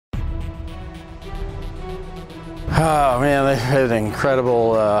Oh man, they had an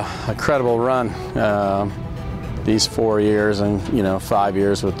incredible run these 4 years, and 5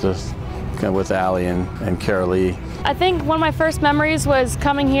 years with Allie and Carolee. I think one of my first memories was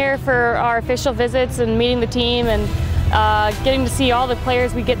coming here for our official visits and meeting the team and getting to see all the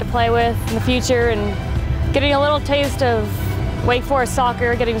players we get to play with in the future, and getting a little taste of Wake Forest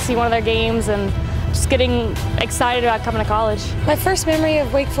soccer, getting to see one of their games, and just getting excited about coming to college. My first memory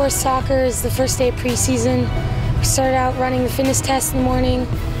of Wake Forest soccer is the first day of preseason. We started out running the fitness test in the morning,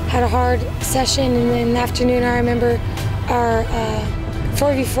 had a hard session, and then in the afternoon I remember our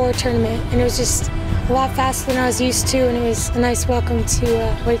 4v4 tournament, and it was just a lot faster than I was used to, and it was a nice welcome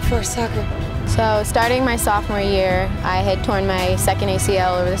to Wake Forest soccer. So starting my sophomore year, I had torn my second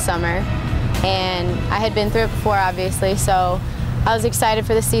ACL over the summer, and I had been through it before, obviously, so I was excited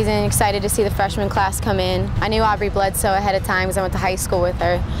for the season, excited to see the freshman class come in. I knew Aubrey Bledsoe ahead of time because I went to high school with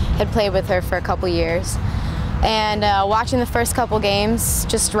her, had played with her for a couple years. And watching the first couple games,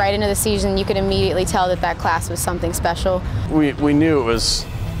 just right into the season, you could immediately tell that that class was something special. We knew it was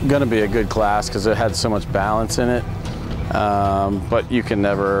going to be a good class because it had so much balance in it, but you can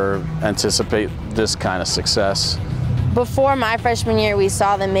never anticipate this kind of success. Before my freshman year, we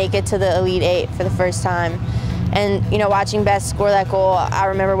saw them make it to the Elite Eight for the first time. And watching Beth score that goal, I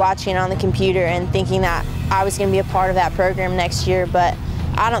remember watching it on the computer and thinking that I was going to be a part of that program next year, but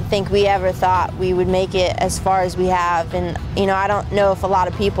I don't think we ever thought we would make it as far as we have, and I don't know if a lot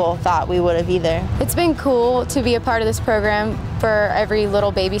of people thought we would have either. It's been cool to be a part of this program for every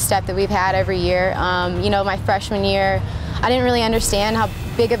little baby step that we've had every year. My freshman year, I didn't really understand how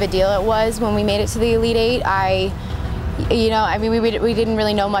big of a deal it was when we made it to the Elite Eight. We didn't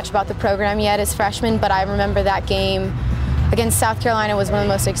really know much about the program yet as freshmen, but I remember that game against South Carolina was one of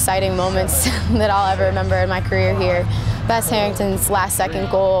the most exciting moments that I'll ever remember in my career here. Bess Harrington's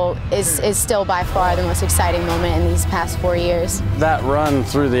last-second goal is still by far the most exciting moment in these past 4 years. That run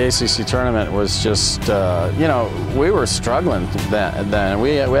through the ACC tournament was just, we were struggling then.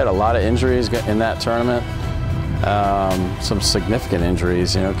 We had a lot of injuries in that tournament, some significant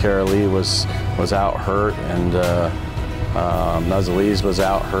injuries. Carolee was out hurt, and Nuzzalese was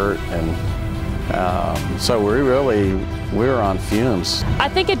out hurt, and so we were on fumes. I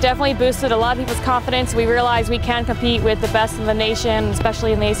think it definitely boosted a lot of people's confidence. We realized we can compete with the best in the nation,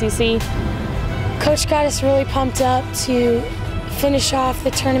 especially in the ACC. Coach got us really pumped up to finish off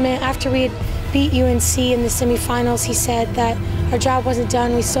the tournament. After we had beat UNC in the semifinals, he said that our job wasn't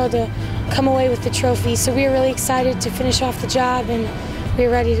done. We still had to come away with the trophy. So we were really excited to finish off the job, and we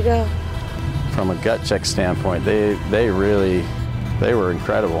were ready to go. From a gut check standpoint, they were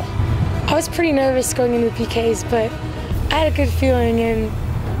incredible. I was pretty nervous going into the PKs, but I had a good feeling, and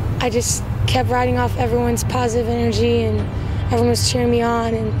I just kept riding off everyone's positive energy, and everyone was cheering me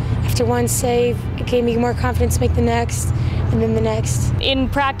on, and after one save, it gave me more confidence to make the next, and then the next. In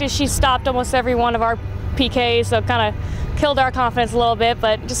practice, she stopped almost every one of our PKs, so it kind of killed our confidence a little bit,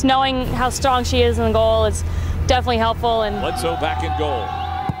 but just knowing how strong she is in the goal is definitely helpful. And Bledsoe back in goal.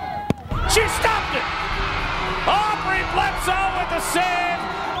 She stopped it! Aubrey Bledsoe with the save!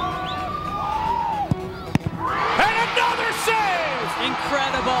 And another save!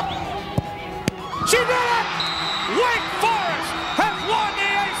 Incredible! She did it! Wake Forest has won the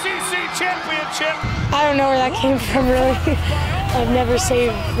ACC championship! I don't know where that came from, really. I've never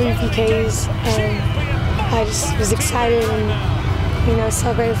saved 3 PKs. I just was excited and,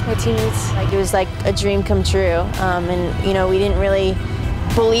 celebrated with my teammates. It was like a dream come true, and we didn't really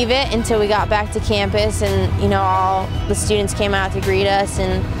believe it until we got back to campus, and all the students came out to greet us,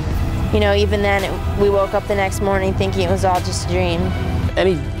 and even then we woke up the next morning thinking it was all just a dream.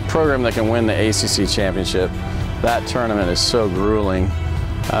 Any program that can win the ACC championship, that tournament is so grueling.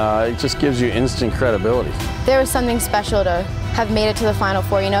 It just gives you instant credibility. There was something special to have made it to the Final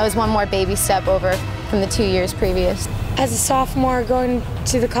Four. It was one more baby step over from the 2 years previous. As a sophomore going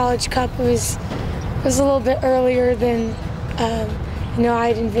to the College Cup, it was a little bit earlier than I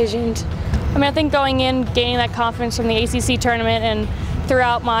had envisioned. I think going in, gaining that confidence from the ACC tournament and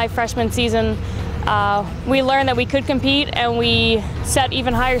throughout my freshman season, we learned that we could compete, and we set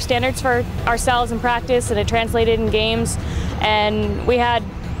even higher standards for ourselves in practice, and it translated in games. And we had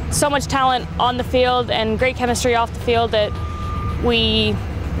so much talent on the field and great chemistry off the field that we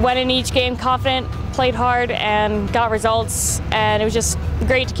went in each game confident, played hard, and got results. And it was just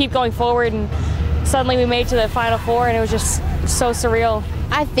great to keep going forward. And suddenly we made it to the Final Four, and it was just so surreal.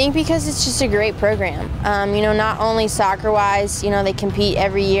 I think because it's just a great program. Not only soccer-wise, they compete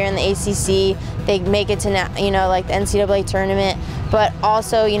every year in the ACC. They make it to, like the NCAA tournament, but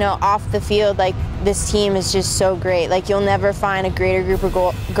also, off the field, this team is just so great. You'll never find a greater group of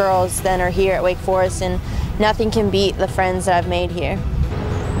girls than are here at Wake Forest, and nothing can beat the friends that I've made here.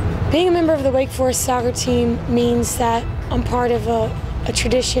 Being a member of the Wake Forest soccer team means that I'm part of a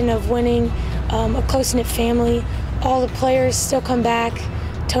tradition of winning, a close-knit family. All the players still come back.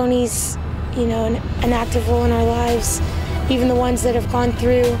 Tony's, an active role in our lives. Even the ones that have gone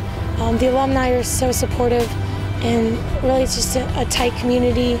through. The alumni are so supportive, and really it's just a tight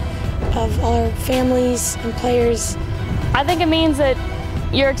community of all our families and players. I think it means that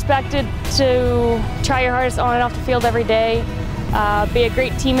you're expected to try your hardest on and off the field every day, be a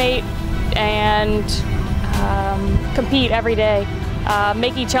great teammate, and compete every day.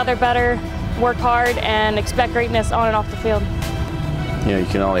 Make each other better, work hard, and expect greatness on and off the field. You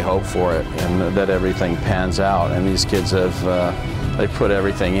can only hope for it, and that everything pans out. And these kids have they put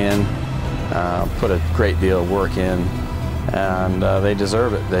everything in, put a great deal of work in, and they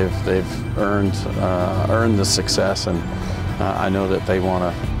deserve it. They've earned the success, and I know that they want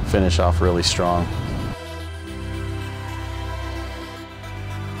to finish off really strong.